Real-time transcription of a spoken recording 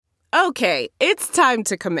Okay, it's time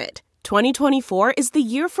to commit. 2024 is the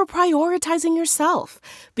year for prioritizing yourself.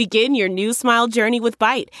 Begin your new smile journey with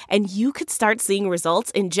Byte, and you could start seeing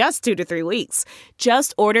results in just 2 to 3 weeks.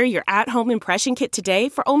 Just order your at-home impression kit today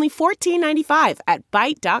for only $14.95 at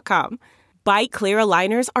Byte.com. Byte Clear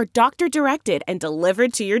aligners are doctor-directed and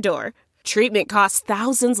delivered to your door. Treatment costs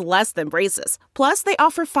thousands less than braces. Plus, they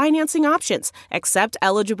offer financing options, accept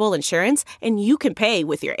eligible insurance, and you can pay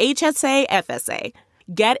with your HSA, FSA.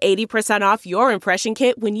 Get 80% off your impression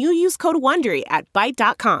kit when you use code WONDERY at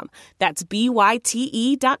Byte.com. That's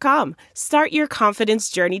BYTE.com. Start your confidence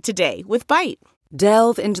journey today with Byte.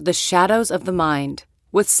 Delve into the shadows of the mind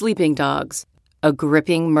with Sleeping Dogs, a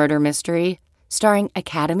gripping murder mystery starring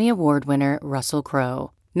Academy Award winner Russell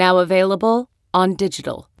Crowe. Now available on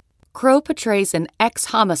digital. Crowe portrays an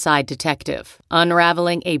ex-homicide detective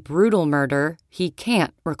unraveling a brutal murder he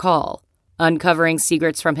can't recall. Uncovering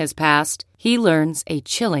secrets from his past, he learns a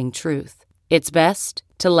chilling truth. It's best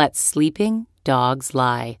to let sleeping dogs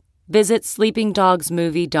lie. Visit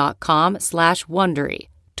sleepingdogsmovie.com/Wondery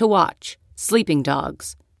to watch Sleeping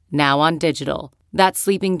Dogs, now on digital. That's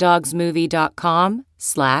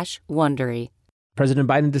sleepingdogsmovie.com/Wondery. President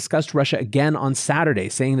Biden discussed Russia again on Saturday,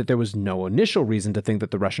 saying that there was no initial reason to think that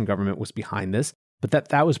the Russian government was behind this, but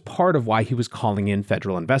that was part of why he was calling in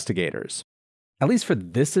federal investigators. At least for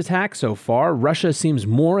this attack so far, Russia seems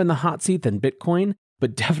more in the hot seat than Bitcoin,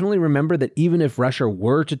 but definitely remember that even if Russia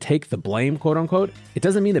were to take the blame, quote unquote, it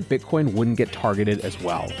doesn't mean that Bitcoin wouldn't get targeted as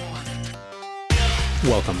well.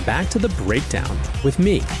 Welcome back to The Breakdown with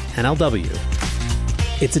me, NLW.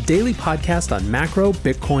 It's a daily podcast on macro,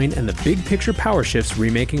 Bitcoin, and the big picture power shifts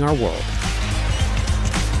remaking our world.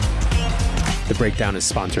 The Breakdown is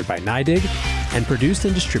sponsored by NYDIG and produced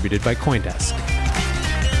and distributed by CoinDesk.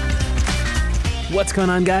 What's going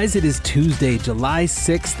on, guys? It is Tuesday, July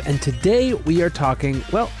 6th, and today we're talking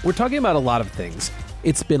about a lot of things.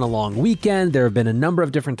 It's been a long weekend. There have been a number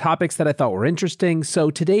of different topics that I thought were interesting,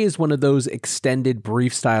 so today is one of those extended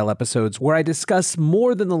brief-style episodes where I discuss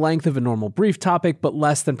more than the length of a normal brief topic, but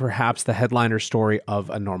less than perhaps the headliner story of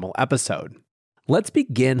a normal episode. Let's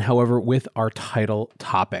begin, however, with our title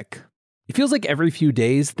topic. It feels like every few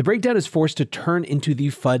days, The Breakdown is forced to turn into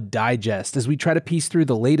the FUD digest as we try to piece through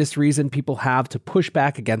the latest reason people have to push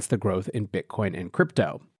back against the growth in Bitcoin and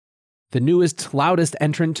crypto. The newest, loudest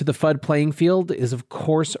entrant to the FUD playing field is, of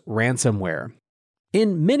course, ransomware.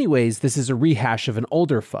 In many ways, this is a rehash of an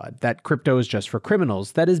older FUD, that crypto is just for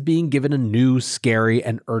criminals, that is being given a new, scary,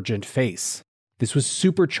 and urgent face. This was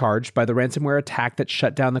supercharged by the ransomware attack that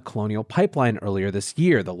shut down the Colonial Pipeline earlier this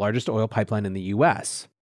year, the largest oil pipeline in the US.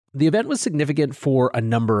 The event was significant for a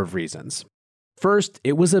number of reasons. First,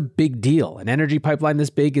 it was a big deal. An energy pipeline this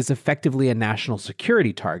big is effectively a national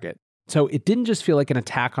security target. So it didn't just feel like an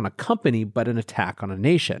attack on a company, but an attack on a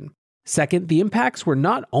nation. Second, the impacts were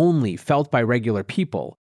not only felt by regular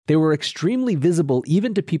people, they were extremely visible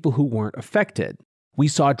even to people who weren't affected. We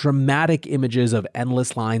saw dramatic images of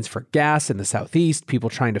endless lines for gas in the southeast, people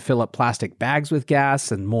trying to fill up plastic bags with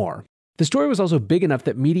gas, and more. The story was also big enough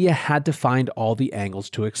that media had to find all the angles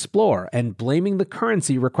to explore, and blaming the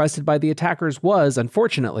currency requested by the attackers was,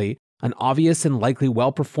 unfortunately, an obvious and likely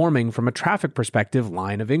well-performing from a traffic perspective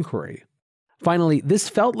line of inquiry. Finally, this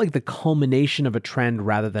felt like the culmination of a trend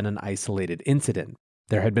rather than an isolated incident.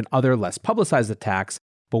 There had been other less publicized attacks,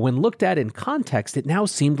 but when looked at in context, it now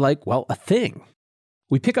seemed like, well, a thing.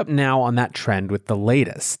 We pick up now on that trend with the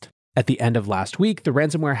latest. At the end of last week, the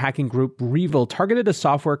ransomware hacking group Revil targeted a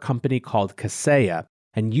software company called Kaseya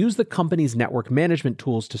and used the company's network management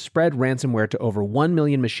tools to spread ransomware to over 1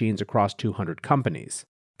 million machines across 200 companies.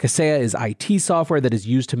 Kaseya is IT software that is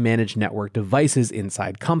used to manage network devices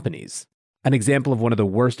inside companies. An example of one of the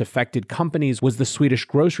worst affected companies was the Swedish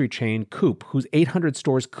grocery chain Coop, whose 800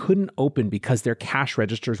 stores couldn't open because their cash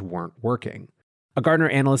registers weren't working. A Gartner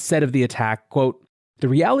analyst said of the attack, quote, "The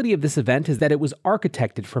reality of this event is that it was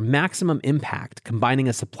architected for maximum impact, combining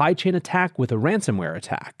a supply chain attack with a ransomware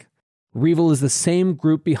attack." Revil is the same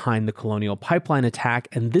group behind the Colonial Pipeline attack,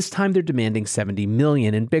 and this time they're demanding $70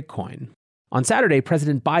 million in Bitcoin. On Saturday,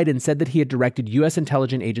 President Biden said that he had directed U.S.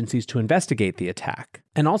 intelligence agencies to investigate the attack,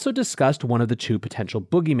 and also discussed one of the two potential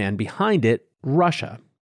boogeymen behind it, Russia.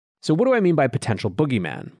 So what do I mean by potential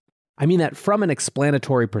boogeyman? I mean that from an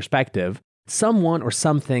explanatory perspective, someone or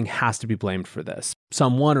something has to be blamed for this.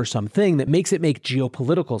 Someone or something that makes it make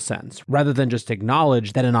geopolitical sense, rather than just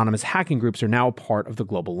acknowledge that anonymous hacking groups are now a part of the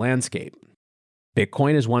global landscape.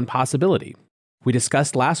 Bitcoin is one possibility. We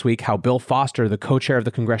discussed last week how Bill Foster, the co-chair of the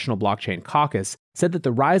Congressional Blockchain Caucus, said that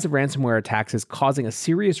the rise of ransomware attacks is causing a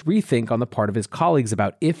serious rethink on the part of his colleagues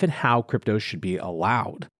about if and how cryptos should be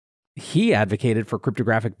allowed. He advocated for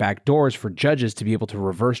cryptographic backdoors for judges to be able to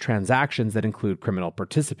reverse transactions that include criminal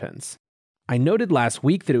participants. I noted last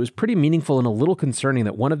week that it was pretty meaningful and a little concerning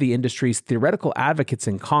that one of the industry's theoretical advocates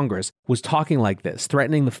in Congress was talking like this,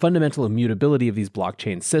 threatening the fundamental immutability of these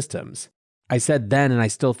blockchain systems. I said then, and I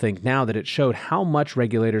still think now, that it showed how much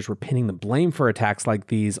regulators were pinning the blame for attacks like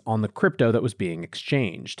these on the crypto that was being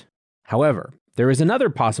exchanged. However, there is another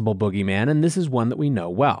possible boogeyman, and this is one that we know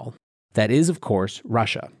well. That is, of course,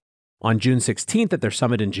 Russia. On June 16th at their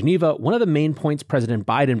summit in Geneva, one of the main points President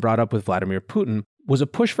Biden brought up with Vladimir Putin was a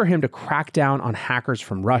push for him to crack down on hackers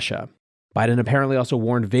from Russia. Biden apparently also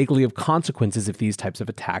warned vaguely of consequences if these types of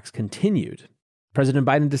attacks continued. President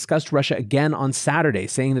Biden discussed Russia again on Saturday,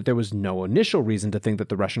 saying that there was no initial reason to think that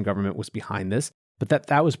the Russian government was behind this, but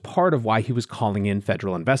that was part of why he was calling in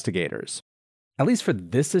federal investigators. At least for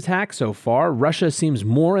this attack so far, Russia seems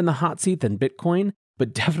more in the hot seat than Bitcoin,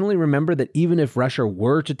 but definitely remember that even if Russia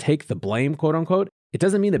were to take the blame, quote unquote, it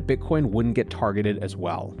doesn't mean that Bitcoin wouldn't get targeted as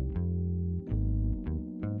well.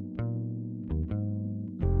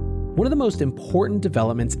 One of the most important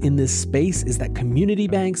developments in this space is that community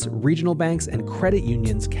banks, regional banks, and credit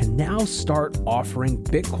unions can now start offering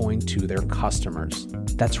Bitcoin to their customers.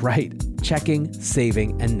 That's right, checking,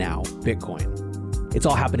 saving, and now Bitcoin. It's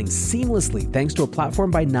all happening seamlessly thanks to a platform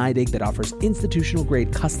by NYDIG that offers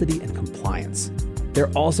institutional-grade custody and compliance. They're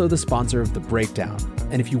also the sponsor of The Breakdown.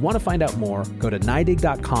 And if you want to find out more, go to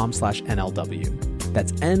nydig.com/NLW.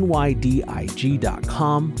 That's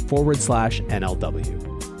nydig.com/NLW.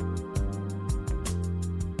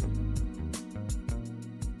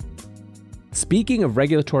 Speaking of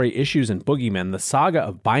regulatory issues and boogeymen, the saga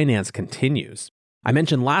of Binance continues. I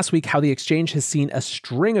mentioned last week how the exchange has seen a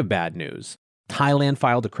string of bad news. Thailand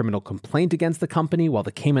filed a criminal complaint against the company, while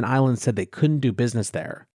the Cayman Islands said they couldn't do business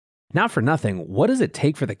there. Not for nothing, what does it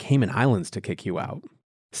take for the Cayman Islands to kick you out?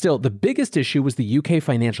 Still, the biggest issue was the UK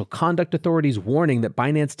Financial Conduct Authority's warning that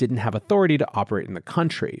Binance didn't have authority to operate in the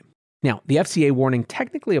country. Now, the FCA warning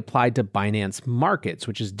technically applied to Binance Markets,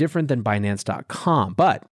 which is different than Binance.com,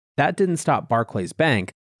 but that didn't stop Barclays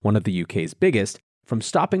Bank, one of the UK's biggest, from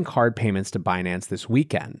stopping card payments to Binance this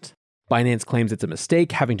weekend. Binance claims it's a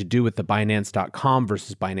mistake having to do with the Binance.com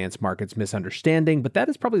versus Binance Markets misunderstanding, but that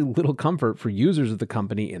is probably little comfort for users of the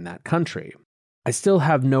company in that country. I still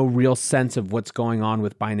have no real sense of what's going on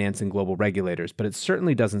with Binance and global regulators, but it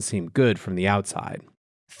certainly doesn't seem good from the outside.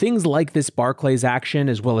 Things like this Barclays action,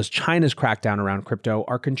 as well as China's crackdown around crypto,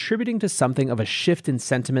 are contributing to something of a shift in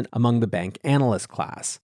sentiment among the bank analyst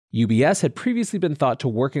class. UBS had previously been thought to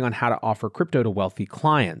working on how to offer crypto to wealthy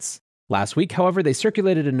clients. Last week, however, they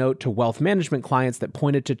circulated a note to wealth management clients that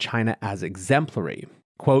pointed to China as exemplary.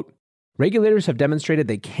 Quote, "Regulators have demonstrated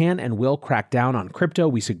they can and will crack down on crypto.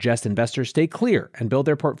 We suggest investors stay clear and build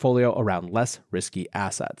their portfolio around less risky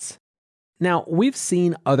assets." Now, we've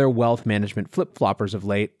seen other wealth management flip-floppers of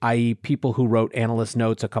late, i.e. people who wrote analyst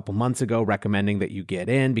notes a couple months ago recommending that you get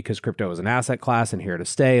in because crypto is an asset class and here to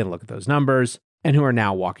stay and look at those numbers, and who are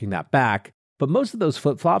now walking that back. But most of those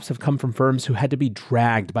flip-flops have come from firms who had to be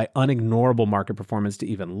dragged by unignorable market performance to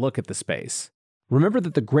even look at the space. Remember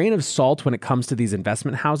that the grain of salt when it comes to these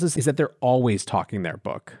investment houses is that they're always talking their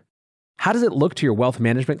book. How does it look to your wealth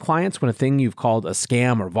management clients when a thing you've called a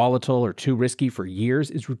scam or volatile or too risky for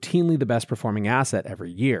years is routinely the best performing asset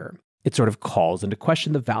every year? It sort of calls into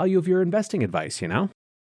question the value of your investing advice, you know?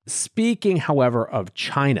 Speaking, however, of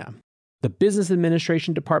China, the Business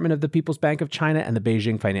Administration Department of the People's Bank of China and the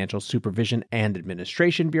Beijing Financial Supervision and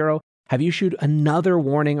Administration Bureau have issued another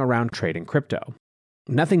warning around trading crypto.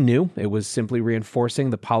 Nothing new, it was simply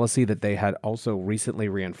reinforcing the policy that they had also recently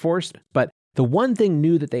reinforced, but the one thing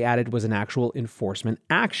new that they added was an actual enforcement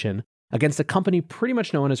action against a company pretty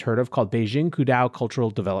much no one has heard of called Beijing Kudao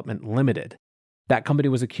Cultural Development Limited. That company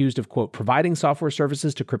was accused of, quote, providing software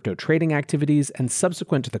services to crypto trading activities, and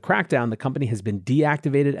subsequent to the crackdown, the company has been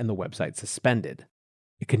deactivated and the website suspended.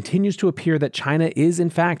 It continues to appear that China is, in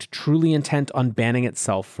fact, truly intent on banning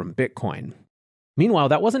itself from Bitcoin. Meanwhile,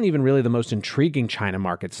 that wasn't even really the most intriguing China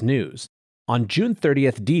markets news. On June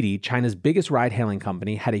 30th, Didi, China's biggest ride-hailing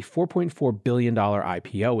company, had a $4.4 billion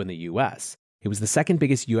IPO in the US. It was the second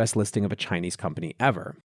biggest US listing of a Chinese company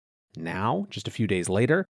ever. Now, just a few days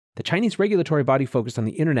later, the Chinese regulatory body focused on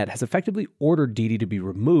the internet has effectively ordered Didi to be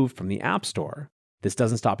removed from the App Store. This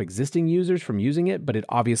doesn't stop existing users from using it, but it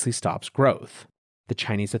obviously stops growth. The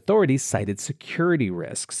Chinese authorities cited security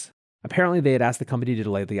risks. Apparently, they had asked the company to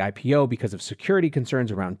delay the IPO because of security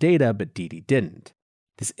concerns around data, but Didi didn't.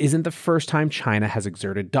 This isn't the first time China has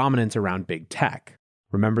exerted dominance around big tech.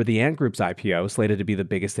 Remember, the Ant Group's IPO, slated to be the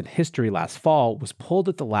biggest in history last fall, was pulled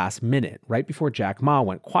at the last minute, right before Jack Ma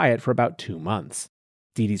went quiet for about 2 months.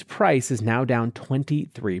 DD's price is now down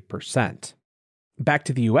 23%. Back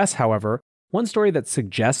to the US, however, one story that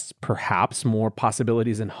suggests perhaps more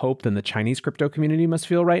possibilities and hope than the Chinese crypto community must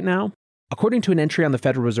feel right now. According to an entry on the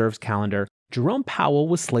Federal Reserve's calendar, Jerome Powell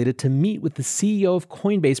was slated to meet with the CEO of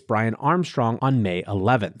Coinbase, Brian Armstrong, on May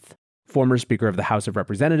 11th. Former Speaker of the House of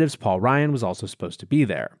Representatives, Paul Ryan, was also supposed to be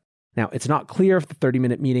there. Now, it's not clear if the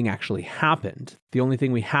 30-minute meeting actually happened. The only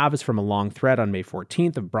thing we have is from a long thread on May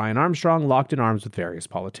 14th of Brian Armstrong locked in arms with various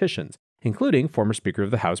politicians, including former Speaker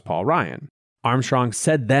of the House, Paul Ryan. Armstrong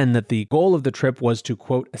said then that the goal of the trip was to,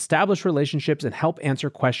 quote, establish relationships and help answer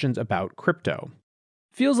questions about crypto.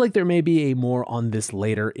 Feels like there may be a more on this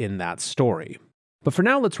later in that story. But for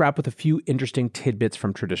now, let's wrap with a few interesting tidbits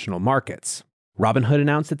from traditional markets. Robinhood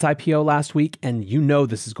announced its IPO last week, and you know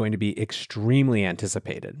this is going to be extremely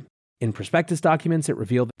anticipated. In prospectus documents, it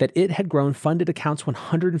revealed that it had grown funded accounts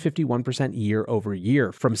 151% year over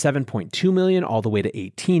year, from 7.2 million all the way to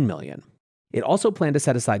 18 million. It also planned to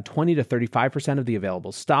set aside 20 to 35% of the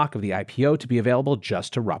available stock of the IPO to be available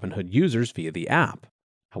just to Robinhood users via the app.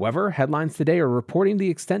 However, headlines today are reporting the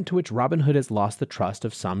extent to which Robinhood has lost the trust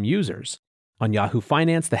of some users. On Yahoo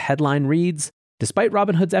Finance, the headline reads, despite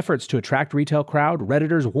Robinhood's efforts to attract retail crowd,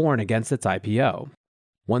 Redditors warn against its IPO.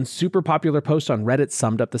 One super popular post on Reddit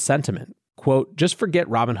summed up the sentiment. Quote, just forget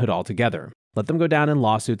Robinhood altogether. Let them go down in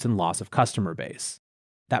lawsuits and loss of customer base.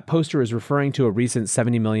 That poster is referring to a recent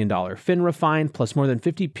 $70 million FINRA fine, plus more than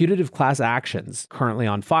 50 putative class actions currently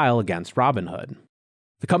on file against Robinhood.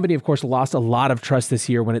 The company, of course, lost a lot of trust this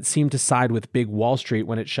year when it seemed to side with big Wall Street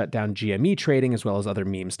when it shut down GME trading as well as other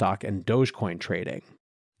meme stock and Dogecoin trading.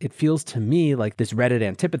 It feels to me like this Reddit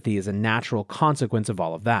antipathy is a natural consequence of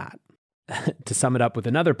all of that. To sum it up with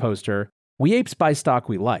another poster, we apes buy stock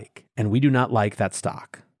we like, and we do not like that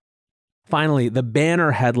stock. Finally, the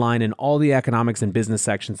banner headline in all the economics and business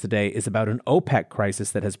sections today is about an OPEC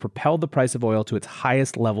crisis that has propelled the price of oil to its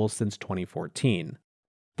highest level since 2014.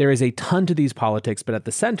 There is a ton to these politics, but at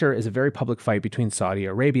the center is a very public fight between Saudi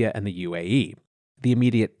Arabia and the UAE. The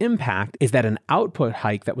immediate impact is that an output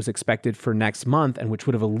hike that was expected for next month and which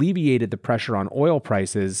would have alleviated the pressure on oil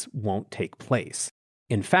prices won't take place.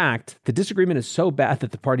 In fact, the disagreement is so bad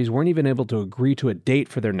that the parties weren't even able to agree to a date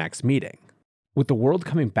for their next meeting. With the world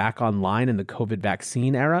coming back online in the COVID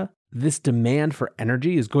vaccine era, this demand for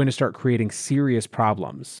energy is going to start creating serious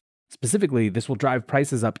problems. Specifically, this will drive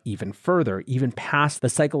prices up even further, even past the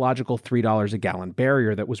psychological $3 a gallon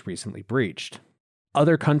barrier that was recently breached.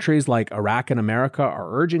 Other countries like Iraq and America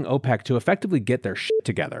are urging OPEC to effectively get their shit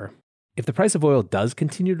together. If the price of oil does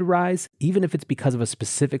continue to rise, even if it's because of a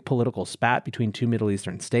specific political spat between two Middle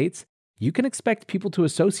Eastern states, you can expect people to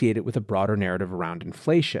associate it with a broader narrative around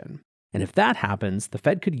inflation. And if that happens, the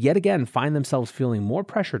Fed could yet again find themselves feeling more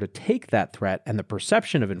pressure to take that threat and the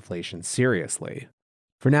perception of inflation seriously.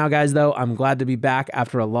 For now, guys, though, I'm glad to be back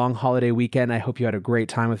after a long holiday weekend. I hope you had a great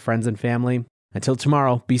time with friends and family. Until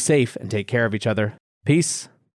tomorrow, be safe and take care of each other. Peace.